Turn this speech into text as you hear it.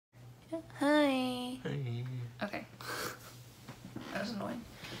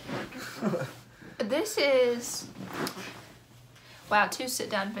This is... Wow, 2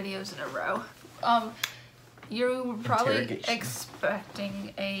 sit-down videos in a row. You were probably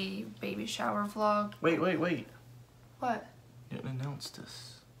expecting a baby shower vlog. Wait. What? You didn't announce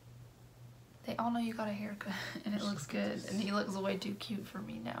this. They all know you got a haircut and it looks good, and he looks way too cute for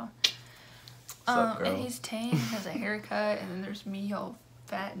me now. What's up, girl? And he's 10, has a haircut, and then there's me all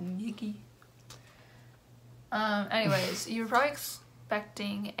fat and yicky. Anyways, you were probably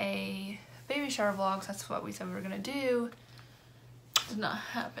expecting a baby shower vlog, so that's what we said we were gonna do. Did not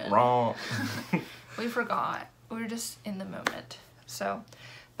happen. Wrong. We forgot. We were just in the moment. So,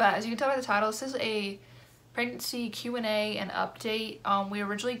 but as you can tell by the title, this is a pregnancy Q&A and update.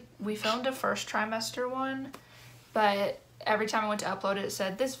 We filmed a first trimester one, but every time I went to upload it, it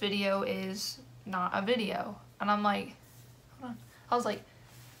said this video is not a video, and I'm like, hold on. I was like,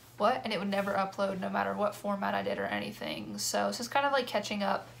 what? And it would never upload no matter what format I did or anything. So it's just kind of like catching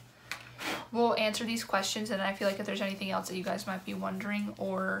up. We'll answer these questions, and I feel like if there's anything else that you guys might be wondering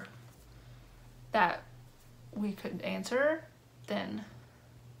or that we could answer, then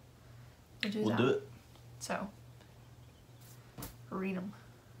we'll do it. So, read them.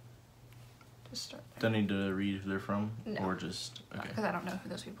 Just start there. Don't need to read who they're from? No. Or just, okay. Because I don't know who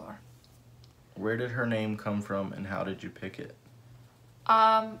those people are. Where did her name come from, and how did you pick it?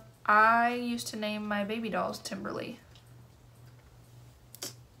 I used to name my baby dolls Timberly.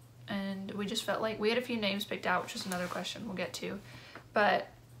 And we just felt like, we had a few names picked out, which is another question we'll get to. But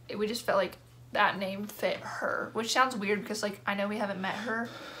we just felt like that name fit her, which sounds weird because, like, I know we haven't met her,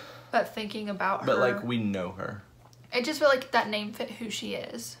 but thinking about her. But, like, we know her. It just felt like that name fit who she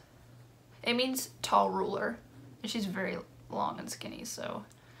is. It means tall ruler, and she's very long and skinny, so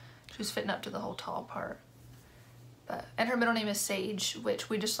she's fitting up to the whole tall part. And her middle name is Sage, which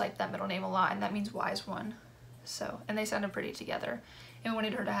we just like that middle name a lot, and that means wise one. So, and they sounded pretty together. And we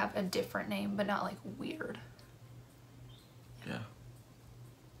wanted her to have a different name, but not like weird. Yeah.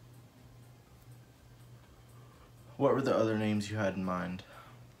 What were the other names you had in mind?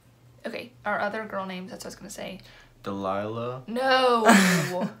 Okay, our other girl names, that's what I was gonna say. Delilah? No!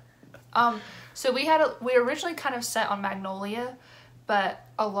 So we originally kind of set on Magnolia, but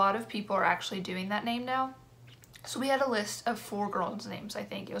a lot of people are actually doing that name now. So we had a list of 4 girls' names, I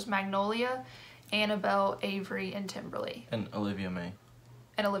think. It was Magnolia, Annabelle, Avery, and Timberly. And Olivia May.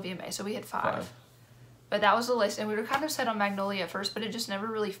 And Olivia May, so we had 5. But that was the list, and we were kind of set on Magnolia at first, but it just never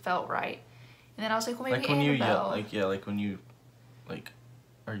really felt right. And then I was like, well, maybe like when Annabelle. you yell, like when you, like,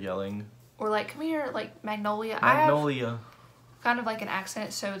 are yelling. Or like, come here, like Magnolia. Magnolia. I have kind of like an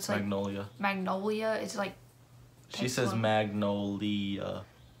accent, so it's like Magnolia. Magnolia is like. She says Magnolia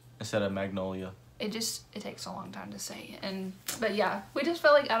instead of Magnolia. It takes a long time to say. But yeah, we just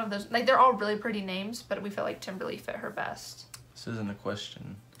felt like out of those, like, they're all really pretty names, but we felt like Timberly fit her best. This isn't a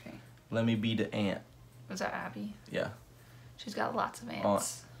question. Okay. Let me be the aunt. Was that Abby? Yeah. She's got lots of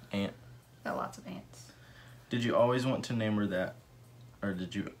aunts. Aunt. Got lots of aunts. Did you always want to name her that? Or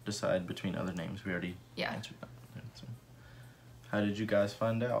did you decide between other names? We already answered that. How did you guys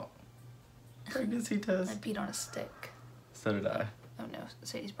find out? Pregnancy test. I peed on a stick. So did I. Oh no,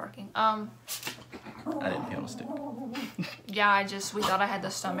 Sadie's barking. I didn't pee on a stick. Yeah, we thought I had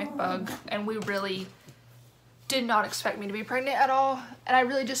the stomach bug, and we really did not expect me to be pregnant at all. And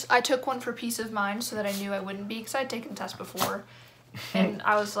I took one for peace of mind so that I knew I wouldn't be, because I'd taken tests before. And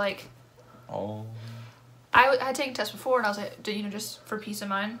I was like, oh. I had taken tests before, and I was like, just for peace of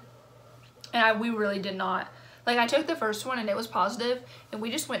mind. And we really did not. Like, I took the first one, and it was positive, and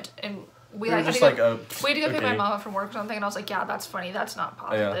we just went, and we had to go pick my mom up from work or something, and I was like, yeah, that's funny, that's not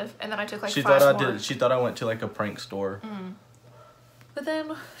positive. Yeah. And then I took like 5 more. She thought I went to like a prank store. But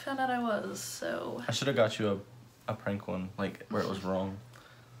then found out I was, so. I should have got you a prank one, like where it was wrong.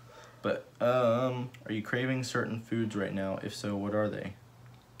 But are you craving certain foods right now? If so, what are they?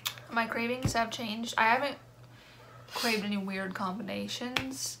 My cravings have changed. I haven't craved any weird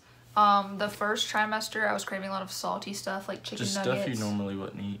combinations. The first trimester, I was craving a lot of salty stuff, like chicken nuggets. Just stuff you normally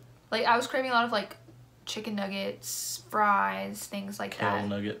wouldn't eat. Like, I was craving a lot of, like, chicken nuggets, fries, things like that. Kale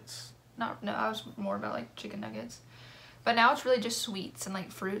nuggets. No, I was more about, like, chicken nuggets. But now it's really just sweets and,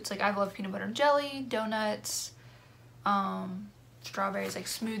 like, fruits. Like, I love peanut butter and jelly, donuts, strawberries, like,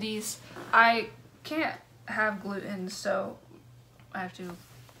 smoothies. I can't have gluten, so I have to...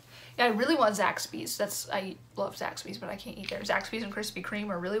 Yeah, I really want Zaxby's. I love Zaxby's, but I can't eat there. Zaxby's and Krispy Kreme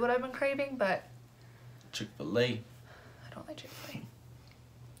are really what I've been craving, but... Chick-fil-A. I don't like Chick-fil-A.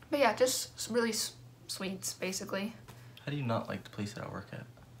 But yeah, just really sweets, basically. How do you not like the place that I work at?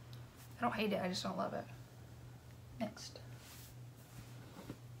 I don't hate it, I just don't love it. Next.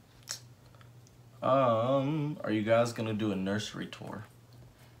 Are you guys gonna do a nursery tour?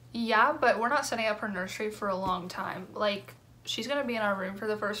 Yeah, but we're not setting up her nursery for a long time. Like, she's going to be in our room for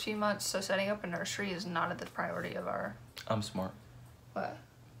the first few months, so setting up a nursery is not at the priority of our... I'm smart. What?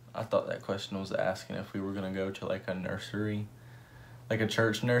 I thought that question was asking if we were going to go to, like, a nursery, like a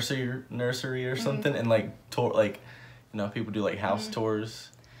church nursery or something, and, like, people do, like, house tours.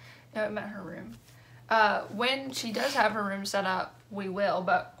 No, it meant her room. When she does have her room set up, we will,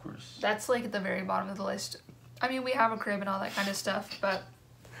 but of course. That's, like, at the very bottom of the list. I mean, we have a crib and all that kind of stuff, but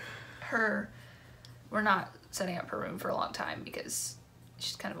we're not setting up her room for a long time because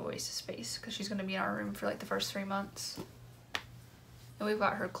she's kind of a waste of space because she's going to be in our room for, like, the first 3 months. And we've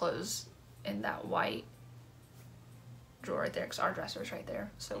got her clothes in that white drawer right there because our dresser's right there.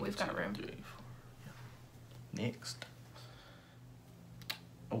 So we've got a room. Next.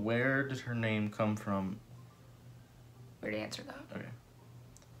 Where did her name come from? We already answered that. Okay.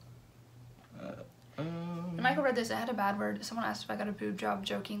 And Michael read this. It had a bad word. Someone asked if I got a boob job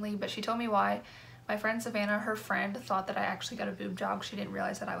jokingly, but she told me why. My friend Savannah, her friend, thought that I actually got a boob job. She didn't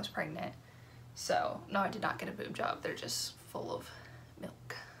realize that I was pregnant. So, no, I did not get a boob job. They're just full of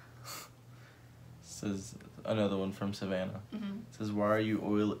milk. This is another one from Savannah. Mm-hmm. It says, why are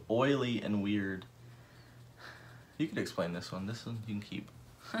you oily and weird? You could explain this one. This one you can keep.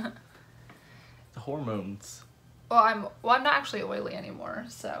 The hormones. Well, I'm not actually oily anymore,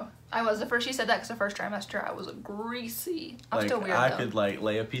 so I was. She said that because the first trimester I was greasy. I'm still weird, I though. could, like,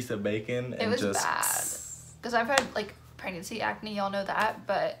 lay a piece of bacon and just... It was bad. Because I've had, like, pregnancy acne, y'all know that,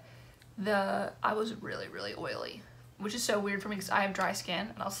 but I was really, really oily, which is so weird for me because I have dry skin,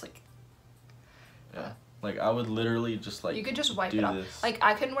 and I was like... Yeah. Like, I would literally just, like, you could just wipe it off. This. Like,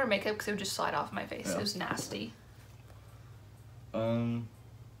 I couldn't wear makeup because it would just slide off my face. Yeah. It was nasty.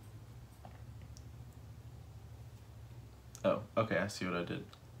 Oh, okay, I see what I did.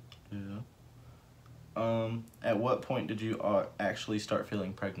 Yeah. At what point did you actually start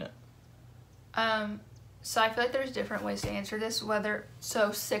feeling pregnant? So I feel like there's different ways to answer this.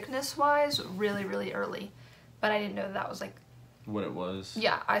 Sickness-wise, really, really early. But I didn't know that was, like... What it was?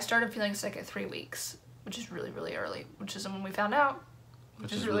 Yeah, I started feeling sick at 3 weeks, which is really, really early. Which is when we found out,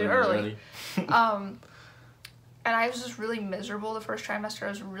 which is really early. And I was just really miserable the first trimester. I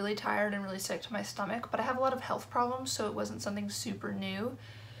was really tired and really sick to my stomach, but I have a lot of health problems, so it wasn't something super new.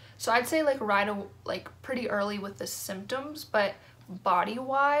 So I'd say, like, pretty early with the symptoms, but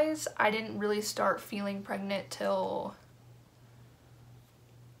body-wise, I didn't really start feeling pregnant till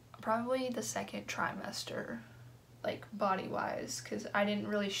probably the second trimester, like, body-wise, because I didn't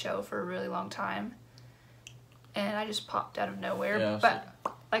really show for a really long time, and I just popped out of nowhere. Yeah, but,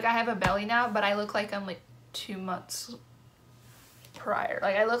 like, I have a belly now, but I look like I'm, like, 2 months prior.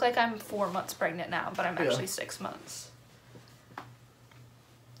 Like, I look like I'm 4 months pregnant now, but I'm actually 6 months.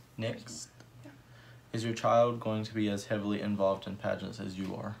 Next. Yeah. Is your child going to be as heavily involved in pageants as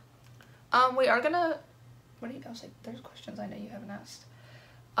you are? We are gonna... I was like, there's questions I know you haven't asked.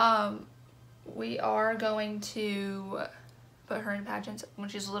 We are going to put her in pageants when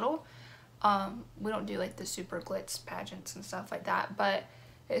she's little. We don't do, like, the super glitz pageants and stuff like that, but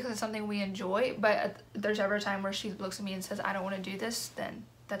it's something we enjoy. But if there's ever a time where she looks at me and says, I don't want to do this, then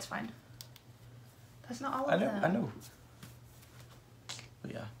that's fine. That's not all of them. I know.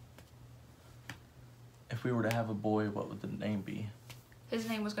 But yeah. If we were to have a boy, what would the name be? His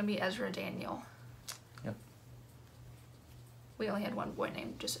name was going to be Ezra Daniel. Yep. We only had one boy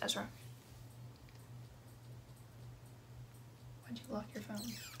named just Ezra. Why'd you lock your phone?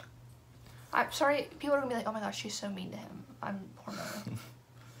 I'm sorry, people are going to be like, oh my gosh, she's so mean to him. I'm hormonal.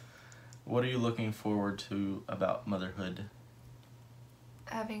 What are you looking forward to about motherhood?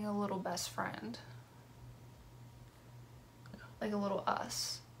 Having a little best friend. Yeah. Like a little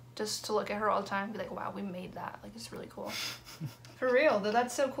us. Just to look at her all the time and be like, wow, we made that. Like, it's really cool. For real,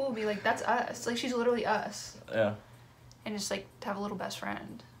 that's so cool. Be like, that's us. Like, she's literally us. Yeah. And just, like, to have a little best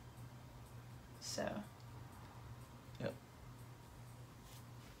friend. So. Yep.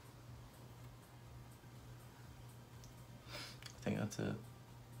 I think that's it.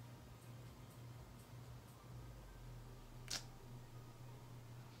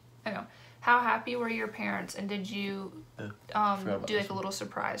 I know. How happy were your parents, and did you do like a little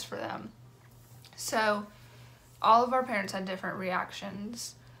surprise for them? So, all of our parents had different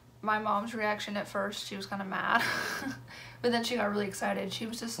reactions. My mom's reaction at first, she was kind of mad, but then she got really excited. She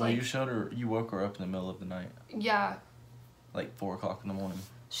was just like... Well, you woke her up in the middle of the night. Yeah. Like 4 o'clock in the morning.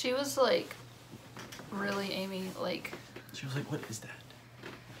 She was like, really aiming, like... She was like, what is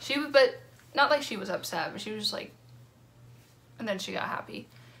that? But not like she was upset, but she was just like... And then she got happy.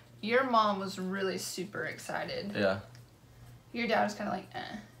 Your mom was really super excited. Yeah. Your dad was kind of like,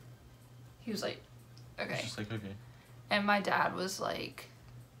 eh. He was like, okay. Just like, okay. And my dad was like,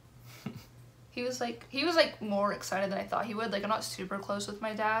 He was like more excited than I thought he would. Like, I'm not super close with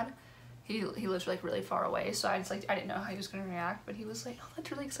my dad. He lives like really far away, so I didn't know how he was gonna react, but he was like, oh,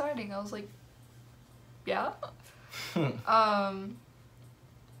 that's really exciting. I was like, yeah. I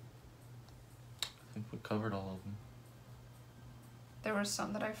think we covered all of them. There was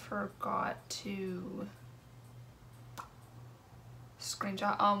some that I forgot to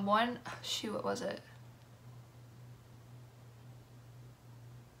screenshot. One, shoot, what was it?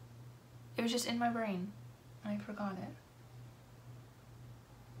 It was just in my brain. I forgot it.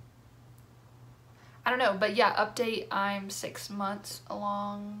 I don't know, but yeah, update, I'm 6 months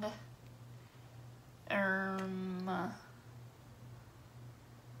along.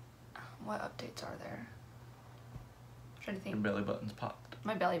 What updates are there? I'm trying to think. Your belly button's popped.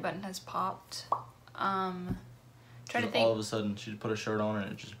 My belly button has popped. Trying to think. All of a sudden, she put a shirt on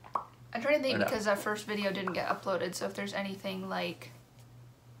and it just... I'm trying to think because that first video didn't get uploaded, so if there's anything like...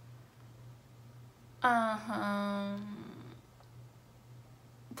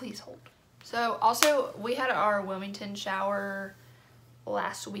 Please hold. So also, we had our Wilmington shower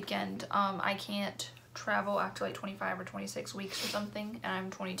last weekend. I can't travel after like 25 or 26 weeks or something, and I'm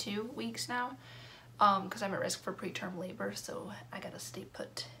 22 weeks now because I'm at risk for preterm labor, so I gotta stay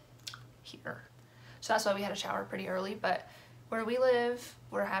put here. So that's why we had a shower pretty early, but where we live,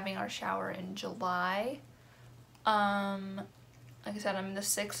 we're having our shower in July. Like I said, I'm in the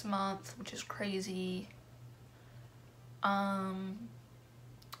 6th month, which is crazy.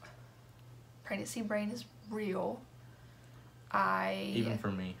 Pregnancy brain is real. Even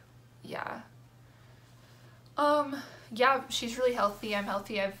for me. Yeah. Yeah, she's really healthy. I'm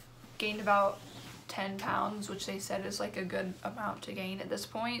healthy. I've gained about 10 pounds, which they said is like a good amount to gain at this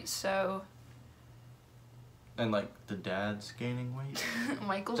point, so. And like the dad's gaining weight.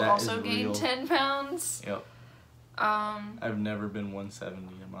 Michael's also gained 10 pounds. Yep. I've never been 170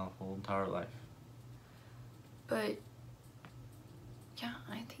 in my whole entire life. But yeah,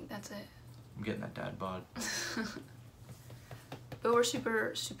 I think that's it. I'm getting that dad bod. But we're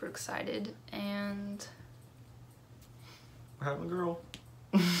super, super excited, and we're having a girl.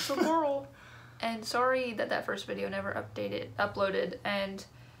 It's a girl. And sorry that first video never uploaded, and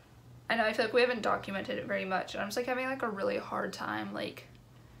I know I feel like we haven't documented it very much, and I'm just like having like a really hard time like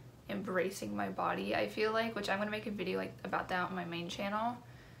embracing my body, I feel like, which I'm gonna make a video like about that on my main channel,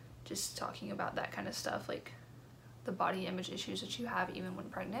 just talking about that kind of stuff, like the body image issues that you have even when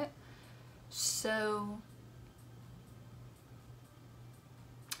pregnant. So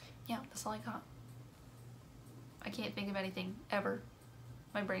yeah, that's all I got. I can't think of anything ever.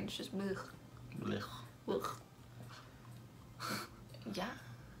 My brain's just blech. Blech. Blech. Yeah.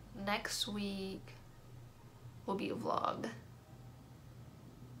 Next week will be a vlog.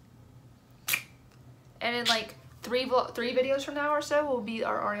 And in like three videos from now or so will be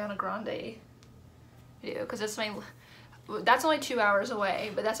our Ariana Grande video, because that's only 2 hours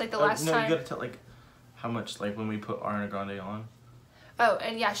away, but that's like the last time. No, you gotta tell like how much, like when we put Ariana Grande on. Oh,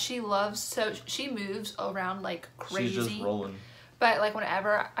 and yeah, she moves around like crazy. She's just rolling. But like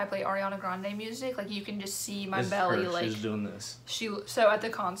whenever I play Ariana Grande music, like you can just see my belly. Like she's doing this. So at the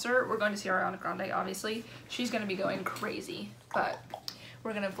concert, we're going to see Ariana Grande. Obviously, she's gonna be going crazy, but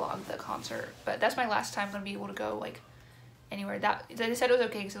we're gonna vlog the concert. But that's my last time I'm gonna be able to go like anywhere. They said it was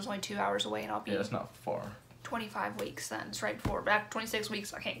okay because it was only 2 hours away, and I'll be. Yeah, it's not far. 25 weeks then. It's right before. Back 26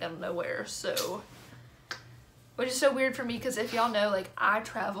 weeks, I can't go nowhere. So, which is so weird for me because if y'all know, like I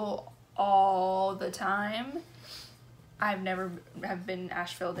travel all the time. I've never been in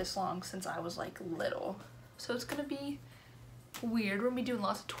Asheville this long since I was like little. So it's gonna be weird. We're gonna be doing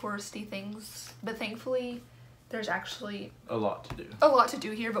lots of touristy things, but thankfully there's actually a lot to do. A lot to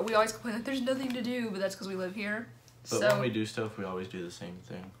do here, but we always complain that there's nothing to do, but that's because we live here. But when we do stuff, we always do the same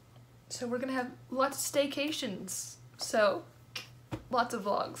thing. So we're gonna have lots of staycations. So lots of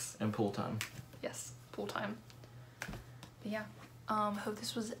vlogs. And pool time. Yes, pool time. But yeah. Hope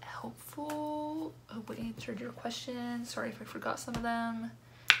this was helpful. Hope we answered your questions. Sorry if I forgot some of them.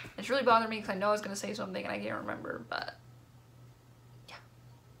 It's really bothering me because I know I was going to say something and I can't remember, but yeah.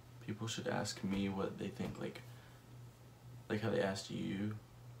 People should ask me what they think, like how they asked you.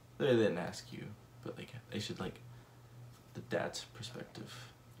 They didn't ask you, but like they should like the dad's perspective.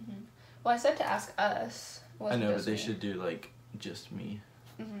 Mm-hmm. Well, I said to ask us. I know, but they should do like just me.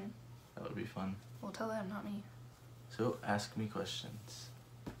 Mm-hmm. That would be fun. Well, tell them, not me. So ask me questions.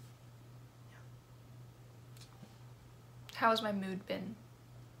 How's my mood been?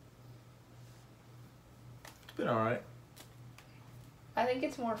 It's been alright. I think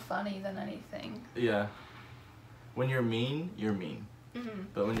it's more funny than anything. Yeah. When you're mean, you're mean. Mm-hmm.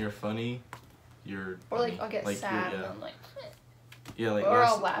 But when you're funny, you're or like funny. I'll get like, sad and I'm like Yeah, like We're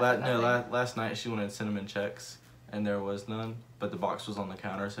all laughing, last night she wanted cinnamon checks and there was none, but the box was on the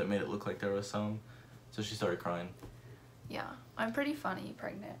counter, so it made it look like there was some. So she started crying. Yeah, I'm pretty funny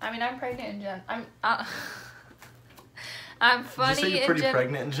pregnant. I mean, I'm pregnant in I'm funny. Did you say you're pretty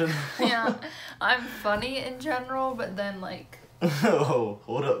pregnant in general? Yeah, I'm funny in general, but then like. Oh,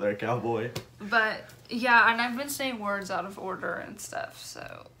 hold up there, cowboy. But yeah, and I've been saying words out of order and stuff,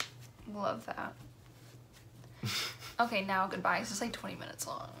 so love that. Okay, now goodbye. This is like 20 minutes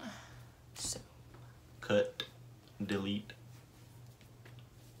long. So. Cut. Delete.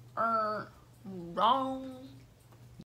 Wrong.